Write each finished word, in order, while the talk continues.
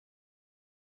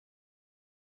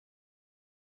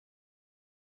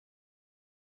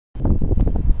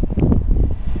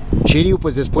Shiryu,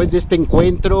 pues después de este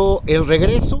encuentro, el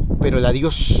regreso, pero el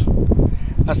adiós.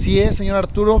 Así es, señor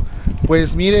Arturo.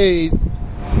 Pues mire,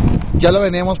 ya lo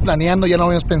veníamos planeando, ya lo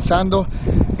veníamos pensando.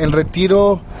 El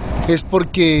retiro es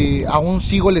porque aún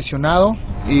sigo lesionado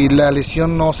y la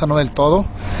lesión no sanó del todo.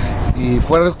 Y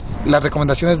fueron las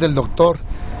recomendaciones del doctor,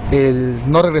 el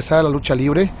no regresar a la lucha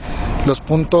libre. Los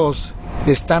puntos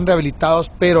están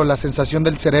rehabilitados, pero la sensación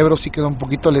del cerebro sí quedó un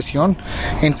poquito lesión.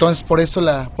 Entonces por eso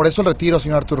el retiro,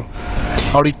 señor Arturo.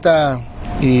 Ahorita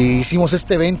hicimos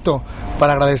este evento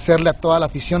para agradecerle a toda la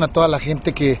afición, a toda la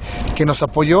gente que nos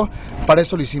apoyó. Para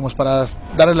eso lo hicimos, para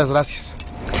darles las gracias.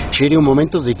 Shiryu,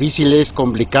 momentos difíciles,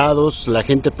 complicados, la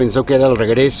gente pensó que era el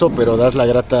regreso, pero das la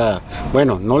grata,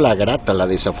 bueno, no la grata, la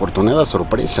desafortunada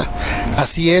sorpresa.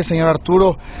 Así es, señor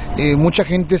Arturo, mucha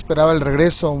gente esperaba el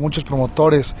regreso, muchos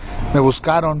promotores me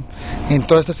buscaron en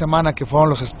toda esta semana que fueron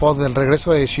los spots del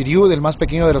regreso de Shiryu, del más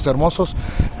pequeño de los hermosos,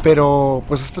 pero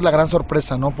pues esta es la gran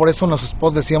sorpresa, ¿no? Por eso en los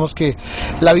spots decíamos que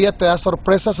la vida te da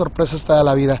sorpresas, sorpresas te da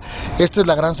la vida. Esta es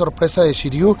la gran sorpresa de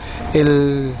Shiryu,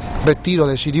 el retiro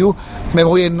de Shiryu. Me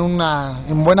voy en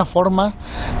buena forma,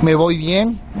 me voy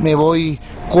bien, me voy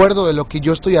cuerdo de lo que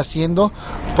yo estoy haciendo,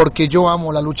 porque yo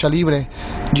amo la lucha libre,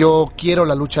 yo quiero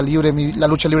la lucha libre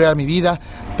era mi vida,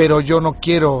 pero yo no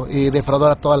quiero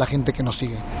defraudar a toda la gente que nos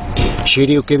sigue.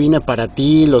 Shiryu, ¿qué viene para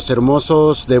ti? Los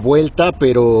hermosos de vuelta,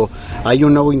 pero hay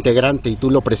un nuevo integrante y tú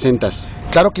lo presentas.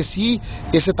 Claro que sí,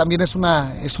 ese también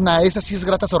esa sí es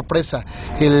grata sorpresa,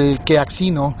 el que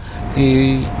Axino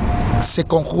se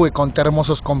conjugue con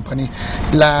Hermosos Company.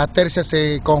 La tercia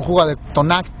se conjuga de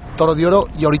Tonac, Toro de Oro,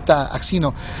 y ahorita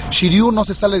Axino. Shiryu no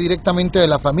se sale directamente de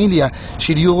la familia.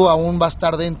 Shiryu aún va a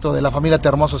estar dentro de la familia de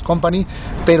Hermosos Company,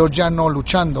 pero ya no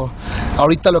luchando.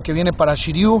 Ahorita lo que viene para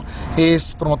Shiryu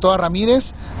es promotora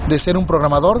Ramírez, de ser un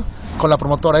programador con la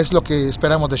promotora, es lo que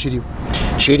esperamos de Shiryu.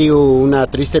 Shiryu, una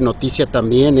triste noticia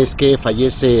también es que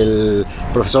fallece el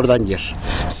Profesor Danger.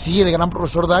 Sí, el gran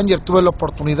Profesor Danger, tuve la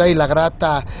oportunidad y la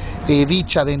grata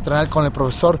dicha de entrenar con el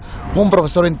profesor, un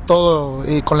profesor en todo,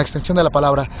 con la extensión de la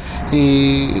palabra.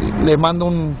 Le mando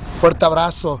un fuerte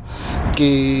abrazo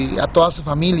a toda su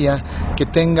familia, que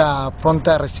tenga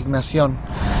pronta resignación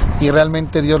y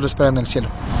realmente Dios lo espera en el cielo.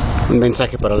 Un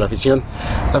mensaje para la afición.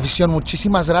 La afición,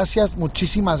 muchísimas gracias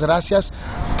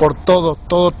por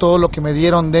todo lo que me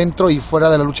dieron dentro y fuera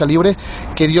de la lucha libre.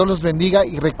 Que Dios los bendiga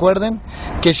y recuerden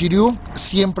que Shiryu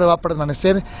siempre va a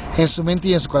permanecer en su mente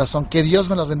y en su corazón. Que Dios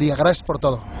me los bendiga. Gracias por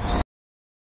todo.